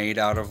they're made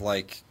out of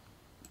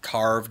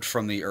carved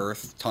from the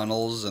earth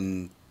tunnels,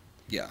 and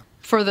yeah,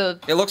 For the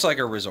it looks like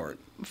a resort.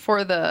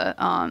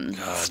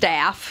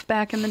 staff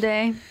back in the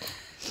day.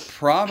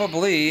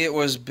 Probably it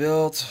was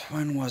built.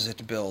 When was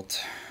it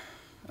built?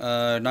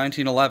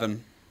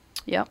 1911.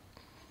 Yep.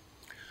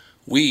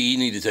 We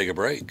need to take a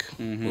break.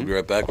 We'll be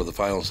right back with the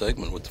final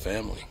segment with the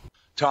family.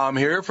 Tom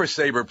here for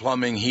Sabre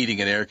Plumbing,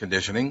 Heating, and Air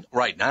Conditioning.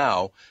 Right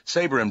now,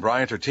 Sabre and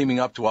Bryant are teaming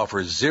up to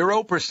offer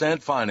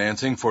 0%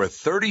 financing for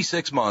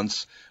 36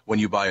 months when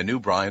you buy a new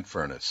Bryant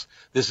furnace.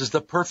 This is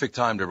the perfect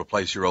time to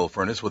replace your old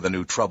furnace with a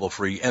new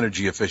trouble-free,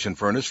 energy-efficient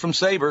furnace from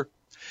Sabre.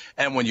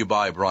 And when you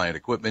buy Bryant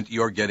equipment,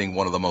 you're getting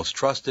one of the most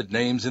trusted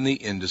names in the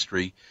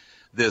industry.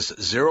 This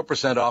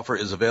 0% offer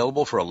is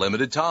available for a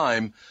limited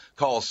time.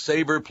 Call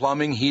Sabre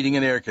Plumbing, Heating,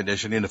 and Air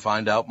Conditioning to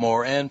find out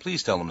more, and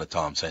please tell them that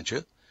Tom sent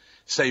you.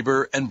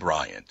 Sabre and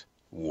Bryant,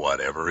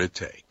 whatever it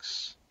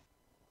takes.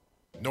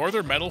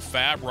 Northern Metal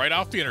Fab, right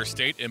off the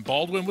interstate in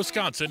Baldwin,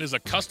 Wisconsin, is a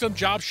custom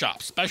job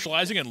shop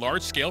specializing in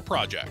large-scale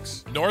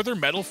projects. Northern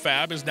Metal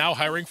Fab is now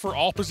hiring for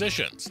all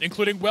positions,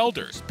 including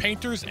welders,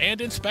 painters,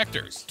 and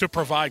inspectors, to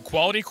provide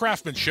quality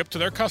craftsmanship to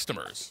their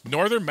customers.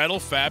 Northern Metal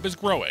Fab is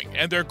growing,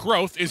 and their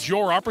growth is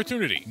your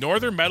opportunity.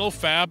 Northern Metal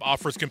Fab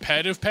offers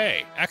competitive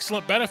pay,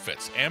 excellent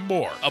benefits, and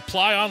more.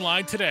 Apply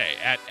online today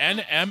at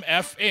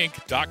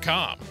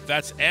nmfinc.com.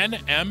 That's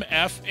nmfinc.com.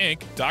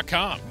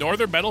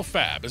 Northern Metal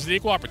Fab is an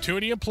equal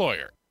opportunity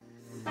employer.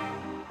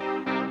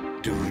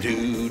 Do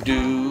do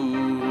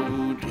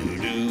do do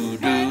do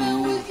do.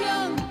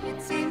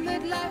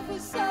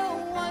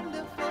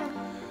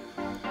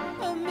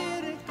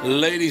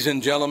 Ladies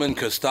and gentlemen,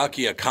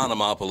 Kostaki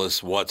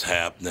Economopoulos, what's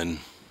happening?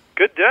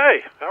 Good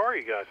day. How are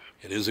you guys?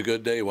 It is a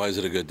good day. Why is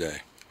it a good day?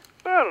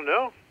 I don't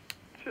know.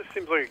 It just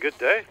seems like a good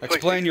day. It's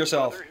Explain like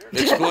yourself.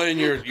 Explain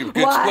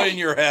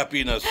your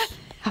happiness.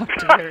 How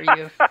dare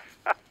you?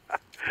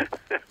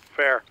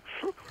 Fair.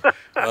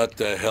 What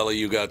the hell have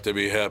you got to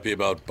be happy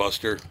about,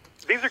 Buster?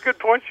 These are good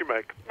points you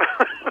make.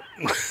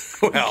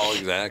 Well,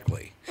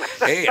 exactly.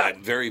 Hey,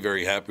 I'm very,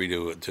 very happy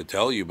to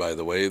tell you, by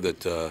the way,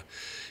 that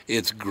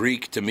It's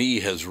Greek to Me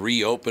has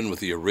reopened with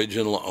the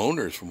original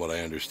owners, from what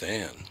I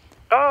understand.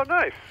 Oh,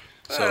 nice.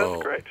 So,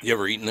 that's great. You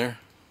ever eaten there?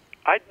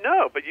 I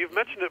know, but you've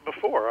mentioned it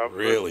before.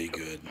 Really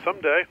good.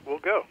 Someday we'll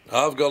go.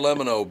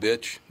 Avgolemino,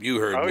 bitch. You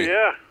heard me. Oh,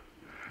 yeah.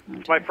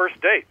 It's my first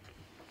date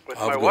with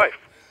my wife.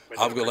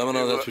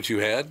 Avgolemino, that's what you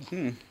had?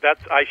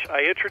 That's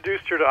I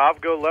introduced her to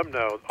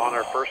Avgolemino on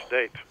our first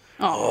date.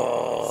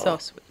 Oh, so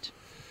sweet.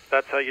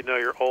 That's how you know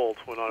you're old,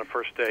 when on a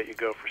first date you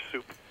go for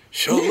soup.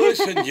 So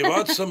listen, you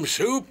want some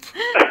soup?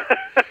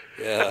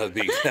 Yeah,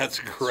 that's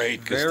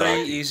great. Very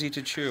Kostaki. easy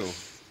to chew.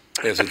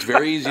 Yes, it's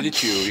very easy to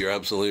chew. You're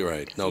absolutely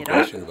right. No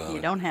question about it.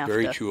 You don't have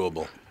very to.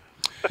 chewable.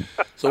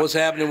 So what's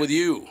happening with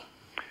you?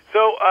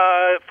 So,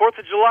 4th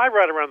of July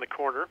right around the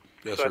corner.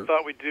 Yes, so sir. I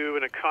thought we'd do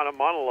an econo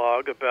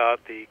monologue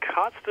about the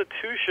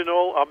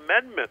constitutional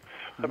amendments.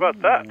 How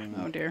about that?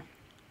 Oh, dear.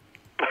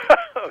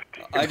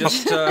 I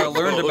just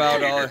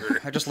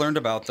learned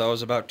about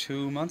those about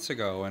 2 months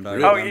ago, and I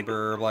Really?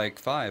 remember like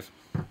 5.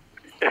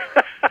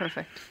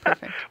 Perfect.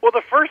 Well,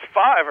 the first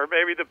 5 are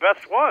maybe the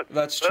best ones.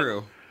 That's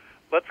true.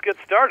 Let's get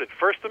started.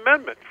 First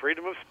Amendment,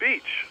 freedom of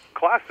speech,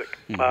 classic.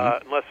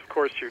 Unless, of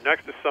course, you're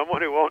next to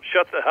someone who won't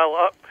shut the hell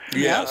up.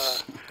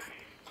 Yes.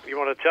 You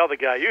want to tell the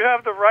guy, you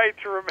have the right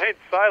to remain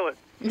silent.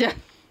 Yeah.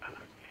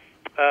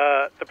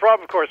 The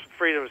problem, of course, with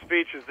freedom of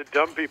speech is that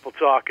dumb people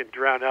talk and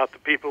drown out the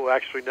people who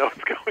actually know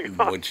what's going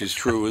on. Which is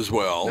true as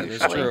well. That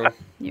is true.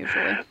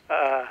 Usually.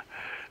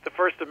 The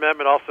First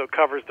Amendment also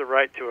covers the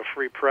right to a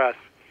free press.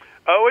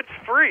 Oh, it's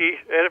free,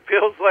 and it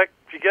feels like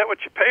you get what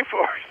you pay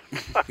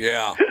for.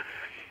 Yeah.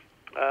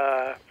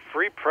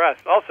 Free press.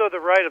 Also the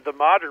right of the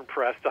modern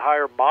press to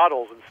hire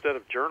models instead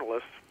of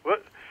journalists.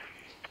 What?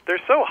 They're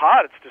so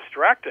hot, it's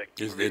distracting.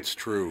 It's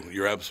true.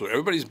 You're absolutely.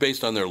 Everybody's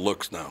based on their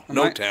looks now.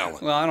 No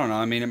talent. Well, I don't know.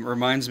 I mean, it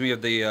reminds me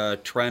of the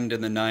trend in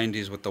the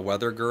 90s with the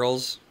weather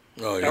girls.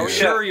 Oh, yeah. I'm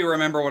sure you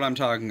remember what I'm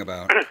talking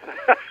about.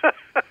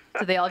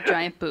 Do they all have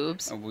giant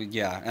boobs?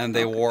 Yeah, and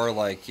they wore,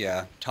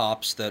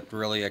 tops that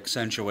really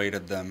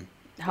accentuated them.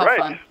 How Right.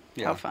 fun.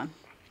 Yeah. How fun.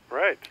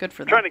 Right. Good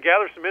for them. Trying to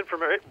gather some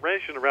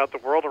information about the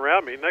world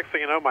around me. Next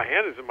thing you know, my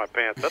hand is in my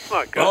pants. That's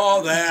not good.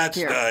 Oh, that's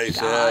Dear nice.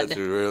 God. That's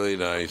really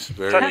nice.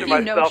 Very Touching Have nice.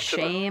 you no myself to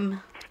the-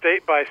 shame?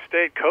 State by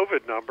state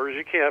COVID numbers.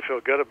 You can't feel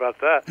good about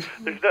that.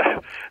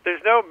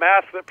 There's no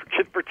mask that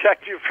can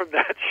protect you from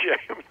that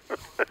shame.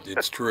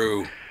 It's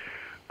true.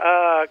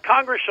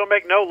 Congress shall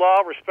make no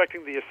law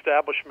respecting the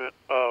establishment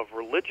of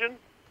religion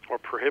or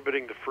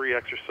prohibiting the free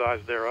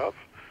exercise thereof.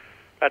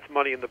 That's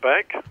money in the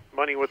bank.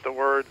 Money with the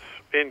words,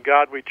 "In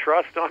God we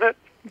trust" on it.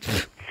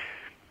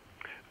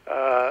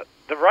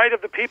 The right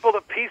of the people to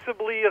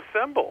peaceably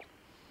assemble,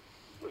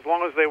 as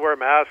long as they wear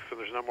masks and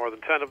there's no more than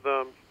 10 of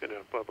them,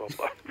 blah, blah,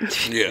 blah.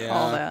 Yeah.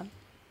 All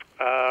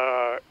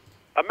that.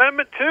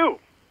 Amendment 2.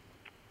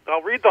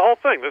 I'll read the whole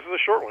thing. This is a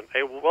short one.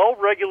 A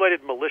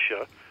well-regulated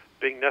militia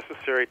being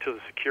necessary to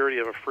the security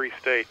of a free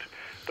state,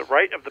 the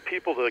right of the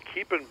people to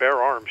keep and bear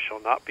arms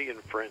shall not be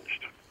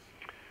infringed.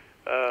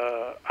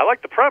 I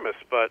like the premise,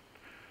 but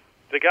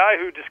the guy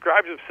who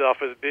describes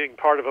himself as being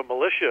part of a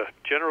militia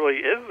generally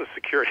is the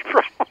security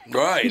problem.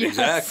 Right,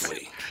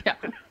 exactly. Yeah.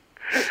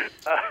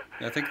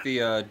 I think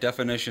the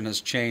definition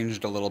has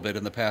changed a little bit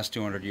in the past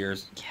 200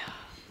 years. Yeah,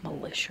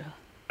 militia.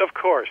 Of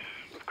course.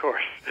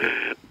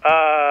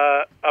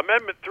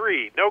 Amendment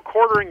 3, no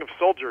quartering of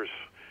soldiers.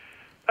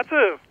 That's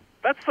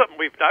something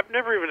it's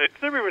never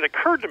even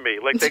occurred to me.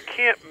 Like, they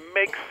can't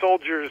make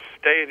soldiers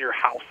stay in your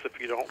house if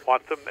you don't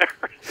want them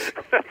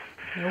there.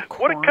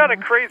 What a kind of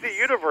crazy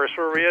universe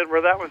were we in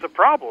where that was a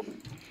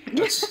problem?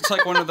 It's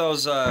like one of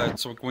those.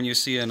 It's like when you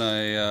see in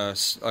a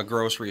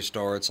grocery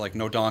store, it's like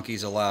no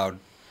donkeys allowed.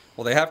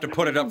 Well, they have to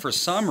put it up for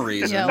some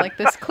reason. Yeah, like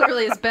this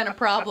clearly has been a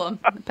problem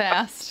in the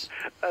past.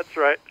 That's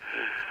right.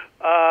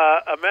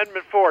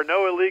 Amendment 4,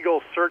 no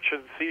illegal search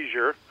and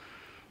seizure,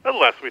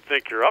 unless we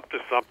think you're up to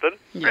something.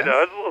 Yes. You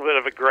know, it's a little bit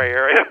of a gray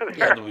area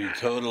there. That'll be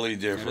totally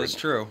different. It's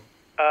true.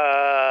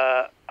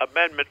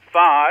 Amendment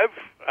 5,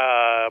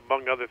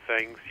 among other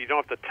things, you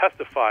don't have to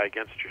testify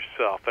against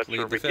yourself. That's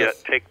where we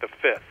get take the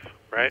fifth,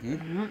 right?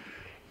 Mm-hmm.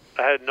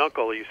 I had an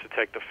uncle who used to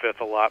take the fifth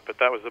a lot, but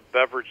that was a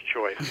beverage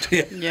choice.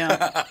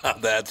 Yeah.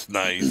 That's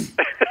nice.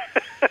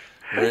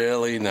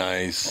 Really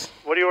nice.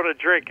 What do you want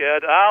to drink,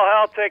 Ed?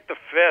 I'll take the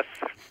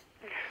fifth.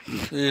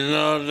 You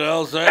know what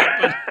else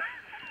happened?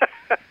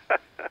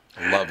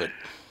 Love it.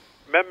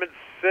 Amendment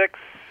 6,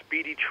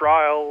 speedy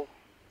trial.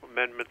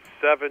 Amendment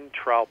 7,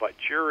 trial by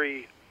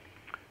jury,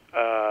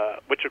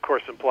 which of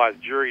course implies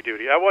jury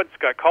duty. I once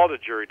got called to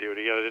jury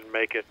duty, and I didn't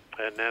make it,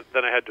 and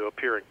then I had to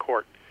appear in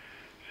court.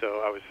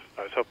 So I was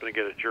hoping to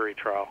get a jury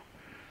trial.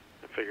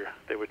 I figure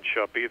they wouldn't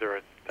show up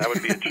either. That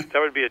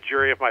would be a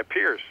jury of my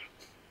peers.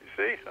 You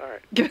see? All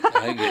right.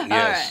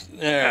 Yes. All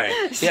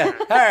right. Yeah.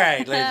 All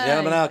right, ladies and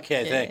gentlemen.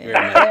 Okay. Thank you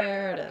very much.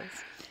 There it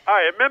is. All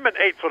right. Amendment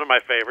 8 is one of my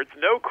favorites.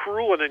 No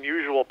cruel and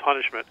unusual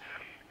punishment.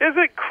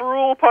 Isn't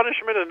cruel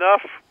punishment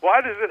enough?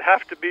 Why does it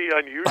have to be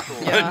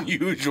unusual?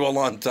 Unusual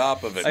on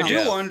top of it. I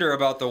do wonder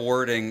about the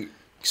wording.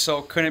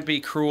 So couldn't it be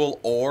cruel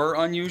or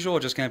unusual? Or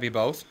just can't it be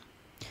both?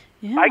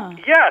 Yeah.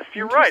 Yes,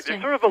 you're right.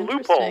 There's sort of a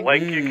loophole.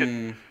 Like you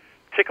could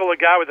tickle a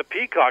guy with a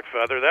peacock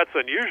feather. That's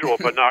unusual,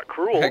 but not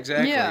cruel.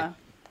 Exactly. Yeah.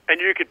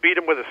 And you could beat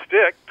him with a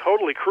stick.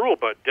 Totally cruel,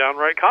 but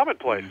downright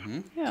commonplace.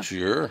 Yeah.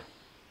 Sure.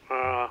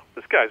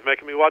 This guy's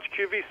making me watch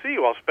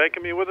QVC while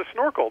spanking me with a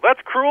snorkel.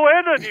 That's cruel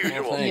and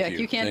unusual. Yeah,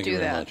 you can't do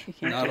that. You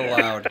can't Not do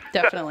allowed. that.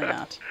 Definitely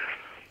not.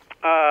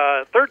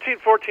 13,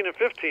 14, and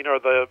 15 are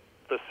the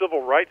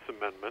Civil Rights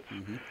Amendments.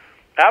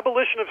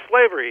 Abolition of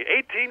slavery,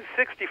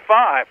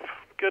 1865.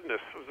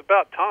 Goodness, it was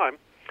about time.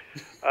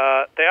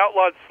 They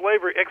outlawed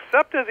slavery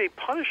except as a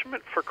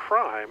punishment for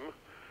crime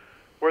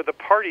where the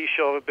party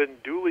shall have been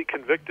duly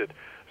convicted.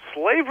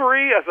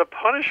 Slavery as a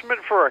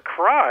punishment for a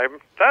crime?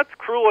 That's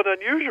cruel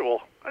and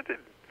unusual.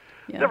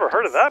 Never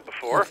heard of that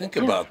before. Well, think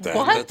about that.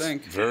 What?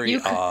 That's very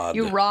odd.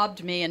 You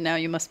robbed me, and now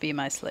you must be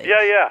my slave.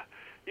 Yeah.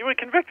 You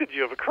convicted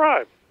you of a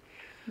crime.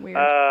 Weird.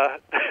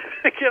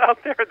 Get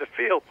out there in the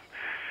fields.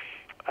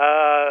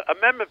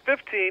 Amendment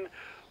 15,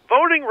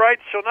 voting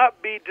rights shall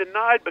not be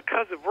denied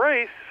because of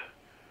race,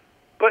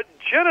 but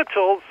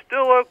genitals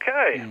still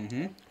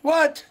okay.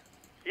 What?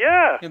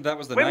 Yeah. That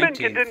was the Women 19th.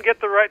 didn't get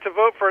the right to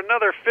vote for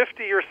another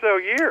 50 or so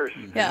years.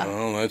 Yeah.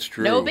 Oh, that's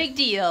true. No big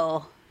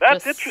deal.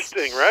 That's Just-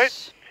 interesting,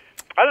 right?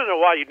 I don't know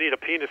why you'd need a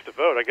penis to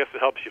vote. I guess it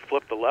helps you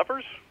flip the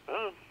levers.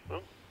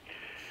 Well,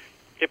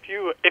 if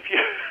you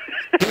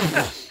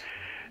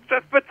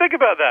but think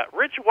about that.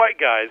 Rich white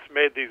guys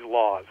made these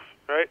laws,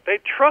 right? They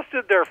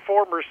trusted their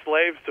former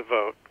slaves to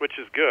vote, which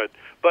is good,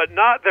 but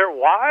not their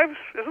wives?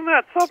 Isn't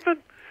that something?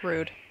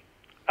 Rude.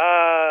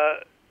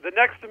 The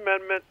next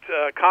amendment,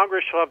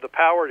 Congress shall have the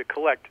power to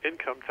collect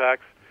income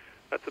tax.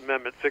 That's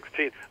Amendment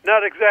 16.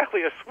 Not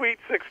exactly a sweet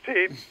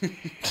 16.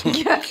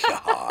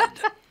 God.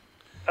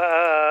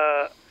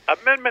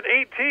 Amendment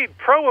 18,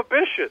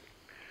 prohibition.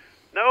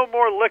 No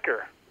more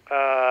liquor.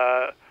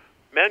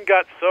 Men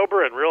got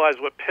sober and realized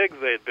what pigs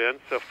they had been.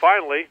 So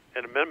finally,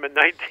 in Amendment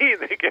 19,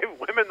 they gave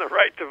women the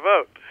right to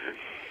vote.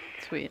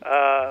 Sweet.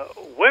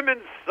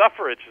 Women's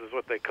suffrage is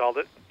what they called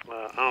it.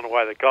 I don't know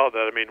why they called it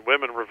that. I mean,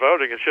 women were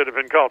voting. It should have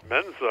been called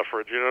men's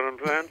suffrage. You know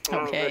what I'm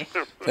saying? Okay.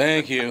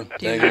 Thank you.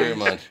 Thank you very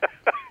much.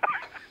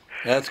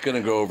 That's going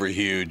to go over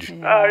huge.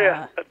 Oh,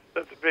 yeah.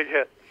 That's a big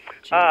hit.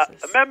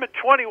 Jesus. Amendment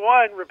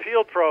 21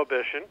 repealed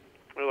prohibition.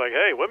 We're like,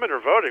 hey, women are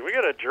voting. We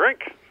got to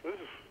drink. This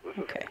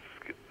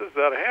is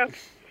out of hand.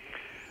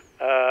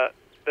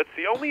 That's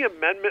the only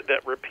amendment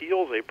that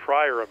repeals a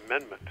prior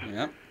amendment.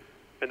 Yeah.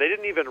 And they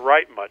didn't even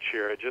write much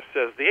here. It just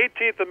says, the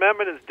 18th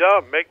Amendment is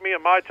dumb. Make me a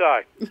Mai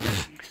Tai.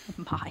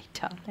 Mai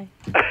Tai.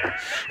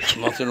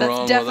 Nothing That's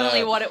wrong definitely with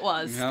that. what it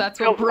was. Yep. That's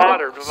what Feels broke.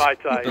 honored with Mai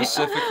Tai.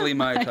 Specifically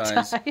Mai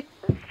Tais.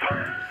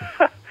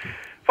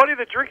 Funny,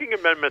 the drinking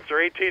amendments are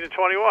 18 and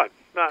 21.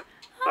 Not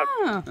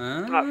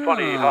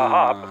funny,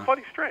 but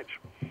funny, strange.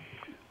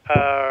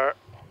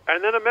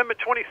 And then Amendment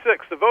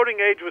 26, the voting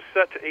age was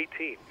set to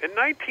 18. In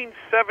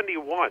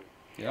 1971,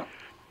 Yeah.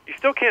 you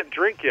still can't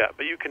drink yet,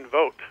 but you can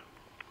vote.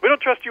 We don't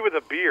trust you with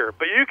a beer,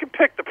 but you can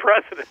pick the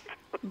president.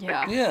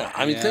 Yeah. Yeah,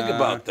 I mean, think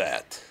about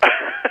that.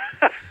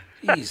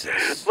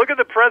 Jesus. Look at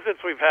the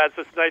presidents we've had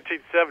since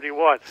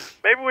 1971.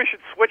 Maybe we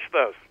should switch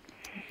those.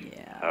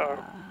 Yeah.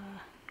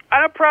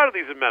 I'm proud of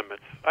these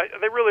amendments.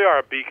 They really are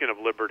a beacon of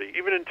liberty.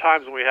 Even in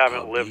times when we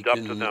haven't lived up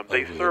to them,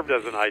 they served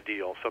as an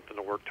ideal, something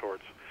to work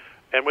towards.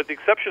 And with the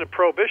exception of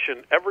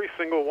prohibition, every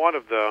single one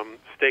of them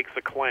stakes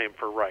a claim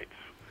for rights.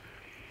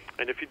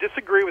 And if you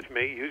disagree with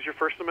me, use your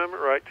First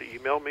Amendment right to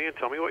email me and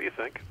tell me what you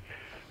think.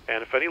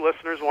 And if any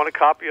listeners want a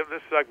copy of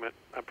this segment,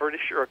 I'm pretty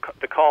sure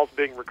the call's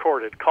being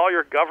recorded. Call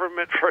your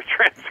government for a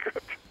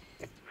transcript.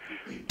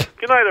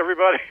 Good night,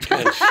 everybody.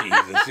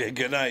 Jesus. Yeah,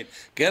 good night.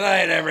 Good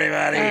night,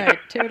 everybody. All right,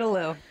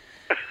 toodaloo.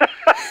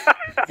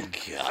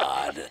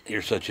 God,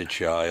 you're such a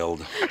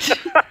child.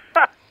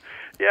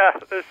 Yeah,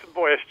 there's some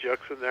boyish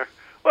jokes in there.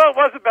 Well, it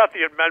was about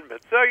the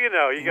amendment, so you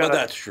got. Well,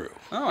 that's true.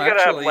 Oh, you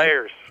gotta have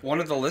layers. One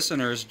of the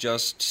listeners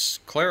just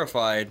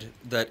clarified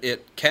that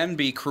it can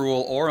be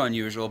cruel or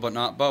unusual, but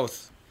not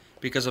both,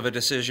 because of a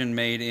decision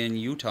made in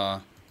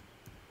Utah.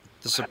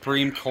 The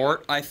Supreme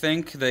Court, I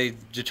think, they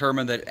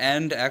determined that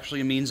 "and"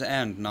 actually means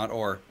 "and," not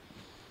 "or."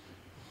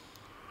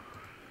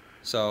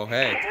 So,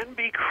 hey. Can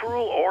be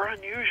cruel or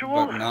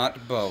unusual? But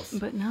not both.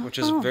 But not which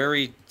is both.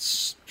 very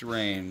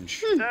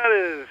strange. That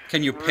is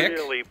Can you pick?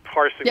 really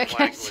parsing Yeah,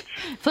 language.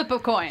 flip a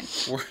coin.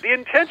 The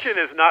intention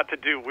is not to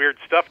do weird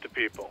stuff to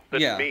people.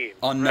 That's Yeah, mean.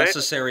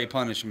 unnecessary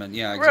punishment.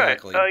 Yeah, Right?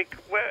 exactly. Like,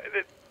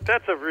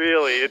 that's a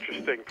really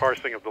interesting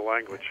parsing of the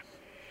language.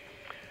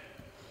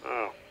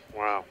 Oh,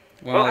 wow.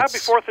 Well, happy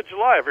 4th of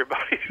July,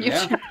 everybody.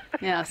 Yeah.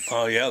 Yes.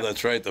 Oh, yeah,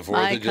 that's right, the 4th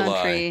My of July.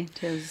 country,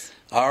 'tis.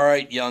 All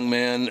right, young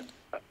man,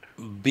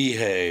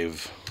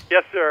 behave.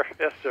 Yes, sir.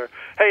 Yes, sir.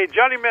 Hey,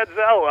 Johnny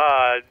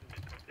Manziel,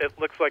 it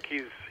looks like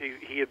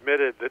he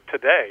admitted that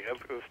today,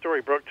 the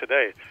story broke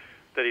today,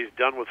 that he's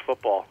done with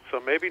football. So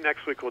maybe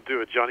next week we'll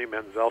do a Johnny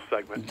Manziel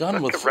segment.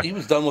 He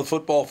was done with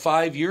football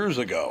 5 years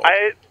ago.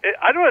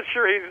 I'm not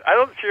sure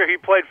he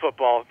played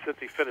football since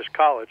he finished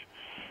college.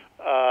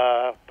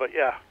 But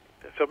yeah,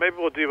 so maybe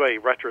we'll do a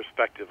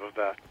retrospective of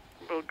that.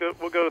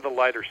 We'll go to the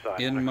lighter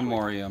side. In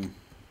memoriam.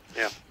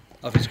 Yeah.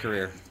 Of his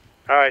career.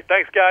 All right,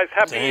 thanks, guys.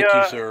 Thank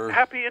you, sir.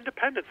 Happy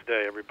Independence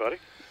Day, everybody.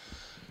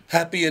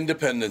 Happy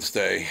Independence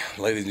Day.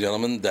 Ladies and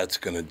gentlemen, that's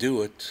going to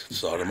do it.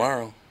 See you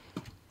tomorrow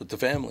with the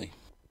family.